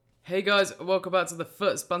Hey guys, welcome back to the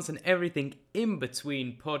Foot Spans and Everything in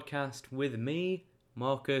Between podcast with me,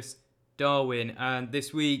 Marcus Darwin. And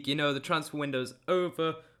this week, the transfer window's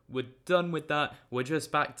over. We're done with that. We're just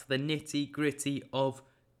back to the nitty gritty of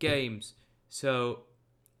games. So,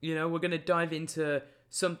 we're going to dive into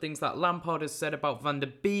some things that Lampard has said about Van der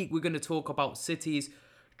Beek. We're going to talk about City's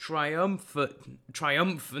triumphant,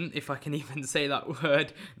 if I can even say that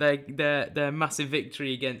word, their massive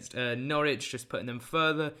victory against Norwich, just putting them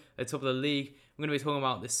further at top of the league. We're going to be talking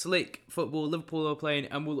about the slick football Liverpool are playing,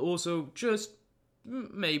 and we'll also just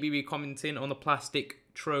maybe be commenting on the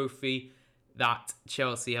plastic trophy that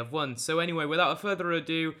Chelsea have won. So anyway, without further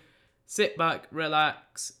ado, sit back,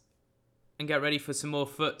 relax, and get ready for some more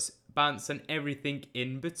Foot Bants and everything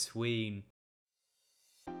in between.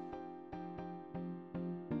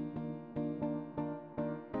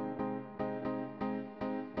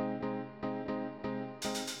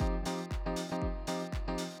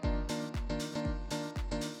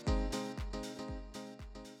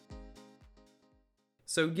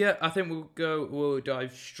 So yeah, I think we'll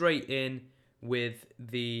dive straight in with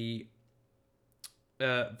the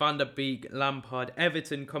Van der Beek, Lampard,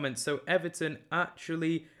 Everton comments. So Everton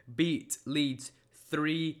actually beat Leeds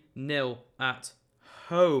 3-0 at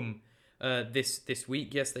home this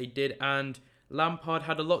week. Yes, they did. And Lampard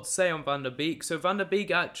had a lot to say on Van der Beek. So Van der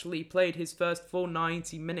Beek actually played his first full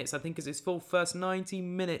 90 minutes. I think it's his full first 90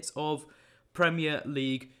 minutes of Premier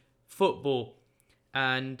League football.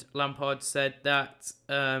 And Lampard said that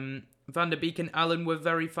Van der Beek and Allen were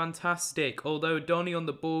very fantastic. Although Donny on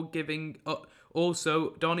the ball giving us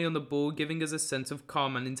a sense of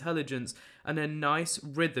calm and intelligence and a nice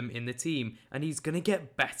rhythm in the team. And he's going to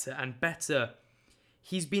get better and better.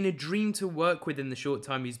 He's been a dream to work with in the short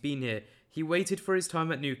time he's been here. He waited for his time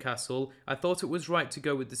at Newcastle. I thought it was right to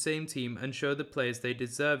go with the same team and show the players they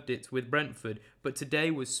deserved it with Brentford. But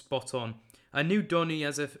today was spot on. I knew Donny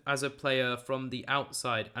as a player from the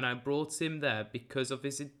outside, and I brought him here because of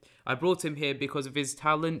his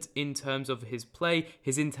talent in terms of his play,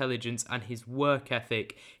 his intelligence, and his work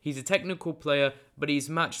ethic. He's a technical player, but he's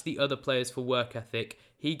matched the other players for work ethic.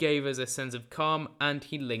 He gave us a sense of calm, and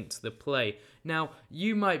he linked the play. Now,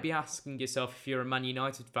 you might be asking yourself, if you're a Man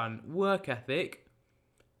United fan, work ethic?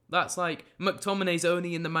 That's like McTominay's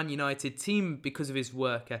only in the Man United team because of his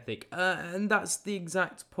work ethic, and that's the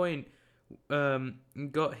exact point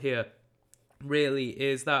got here really,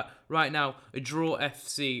 is that right now Draw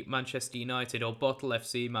FC Manchester United or Bottle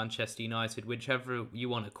FC Manchester United, whichever you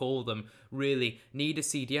want to call them, really need a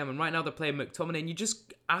CDM, and right now they're playing McTominay, and you're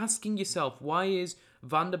just asking yourself, why is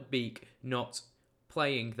Van der Beek not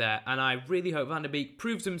playing there? And I really hope Van der Beek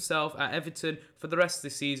proves himself at Everton for the rest of the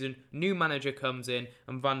season. New manager comes in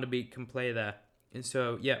and Van der Beek can play there, and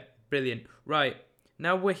so yeah, brilliant. Right,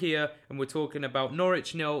 now we're here and we're talking about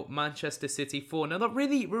Norwich 0, Manchester City 4. Now that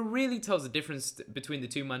really tells the difference between the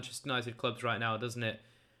two Manchester United clubs right now, doesn't it?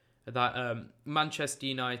 That Manchester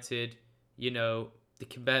United, they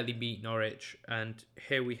can barely beat Norwich, and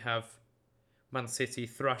here we have Man City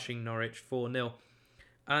thrashing Norwich 4-0.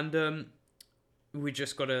 And we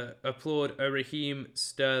just got to applaud a Raheem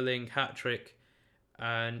Sterling hat-trick.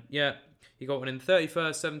 And yeah, he got one in the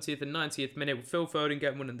 31st, 70th and 90th minute, with Phil Foden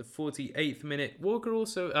getting one in the 48th minute.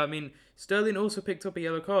 Sterling also picked up a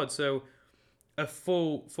yellow card, so a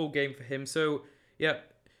full game for him. So yeah,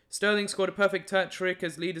 Sterling scored a perfect hat-trick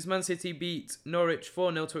as leaders Man City beat Norwich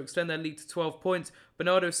 4-0 to extend their lead to 12 points.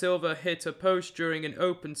 Bernardo Silva hit a post during an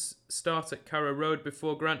open start at Carrow Road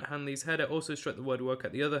before Grant Hanley's header also struck the woodwork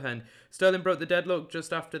at the other end. Sterling broke the deadlock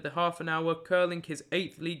just after the half an hour, curling his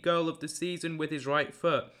 8th league goal of the season with his right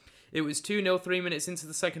foot. It was 2-0 3 minutes into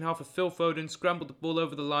the second half, as Phil Foden scrambled the ball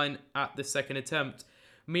over the line at the second attempt.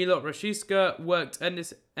 Milot Rashica worked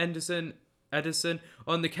Ederson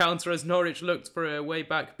on the counter as Norwich looked for a way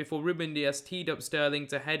back before Ruben Dias teed up Sterling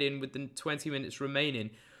to head in with the 20 minutes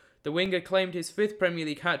remaining. The winger claimed his 5th Premier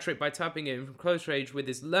League hat-trick by tapping it from close range with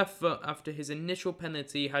his left foot after his initial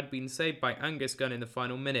penalty had been saved by Angus Gunn in the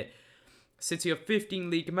final minute. City have 15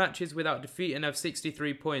 league matches without defeat and have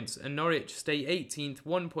 63 points, and Norwich stay 18th,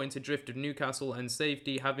 1 point adrift of Newcastle and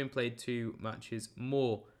safety, having played 2 matches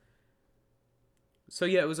more. So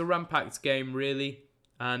yeah, it was a ram-packed game, really.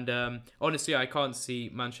 And honestly, I can't see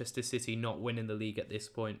Manchester City not winning the league at this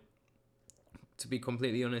point, to be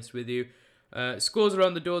completely honest with you. Scores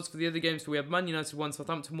around the doors for the other games. So we have Man United 1,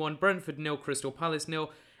 Southampton 1, Brentford 0, Crystal Palace 0,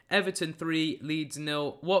 Everton 3, Leeds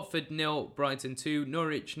 0, Watford 0, Brighton 2,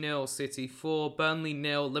 Norwich 0, City 4, Burnley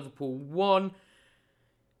 0, Liverpool 1.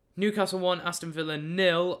 Newcastle 1, Aston Villa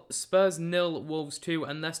 0, Spurs 0, Wolves 2,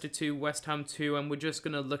 and Leicester 2, West Ham 2. And we're just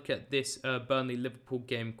going to look at this Burnley-Liverpool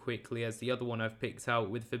game quickly as the other one I've picked out,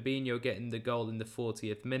 with Fabinho getting the goal in the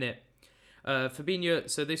 40th minute. Fabinho,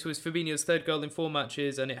 so this was Fabinho's third goal in 4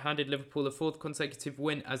 matches, and it handed Liverpool a 4th consecutive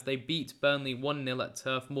win as they beat Burnley 1-0 at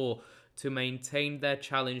Turf Moor to maintain their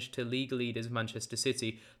challenge to league leaders Manchester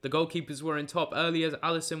City. The goalkeepers were in top early as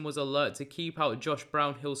Alisson was alert to keep out Josh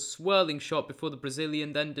Brownhill's swirling shot before the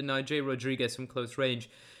Brazilian then denied Jay Rodriguez from close range.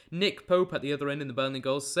 Nick Pope at the other end in the Burnley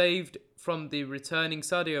goal saved from the returning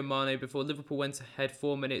Sadio Mane before Liverpool went ahead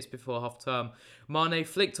 4 minutes before half-time. Mane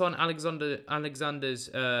flicked on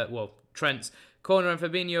Trent's corner, and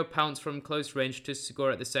Fabinho pounced from close range to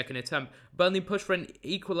score at the second attempt. Burnley pushed for an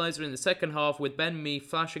equaliser in the second half, with Ben Mee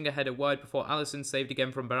flashing a header wide before Alisson saved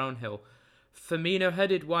again from Brownhill. Firmino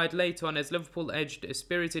headed wide late on as Liverpool edged a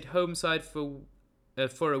spirited home side for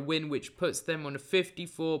a win, which puts them on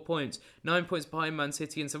 54 points, 9 points behind Man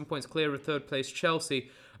City and 7 points clear of third place Chelsea.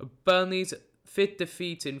 Burnley's 5th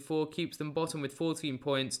defeat in 4 keeps them bottom with 14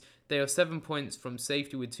 points. They are 7 points from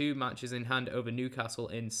safety with 2 matches in hand over Newcastle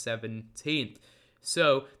in 17th.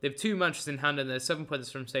 So they have 2 matches in hand and they're 7 points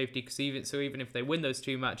from safety. Even if they win those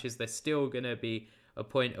 2 matches, they're still going to be a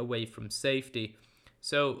point away from safety.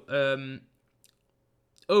 So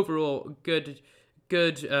overall, good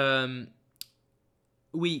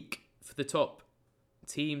week for the top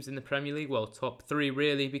teams in the Premier League. Well, top 3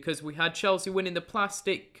 really, because we had Chelsea winning the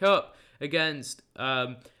Plastic Cup against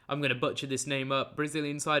I'm going to butcher this name up,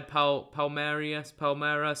 Brazilian side Palmeiras.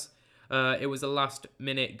 It was a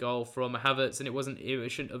last-minute goal from Havertz, and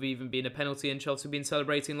it shouldn't have even been a penalty, and Chelsea have been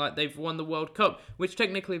celebrating like they've won the World Cup, which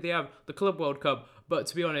technically they have, the Club World Cup. But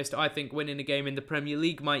to be honest, I think winning a game in the Premier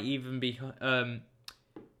League might even be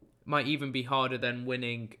harder than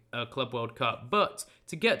winning a Club World Cup. But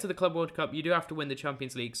to get to the Club World Cup, you do have to win the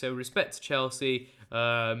Champions League. So respect to Chelsea.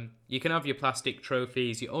 You can have your plastic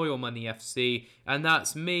trophies, your Oil Money FC. And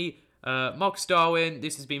that's me, Marcus Darwin.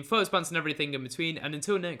 This has been First Bounce and everything in between. And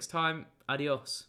until next time, adios.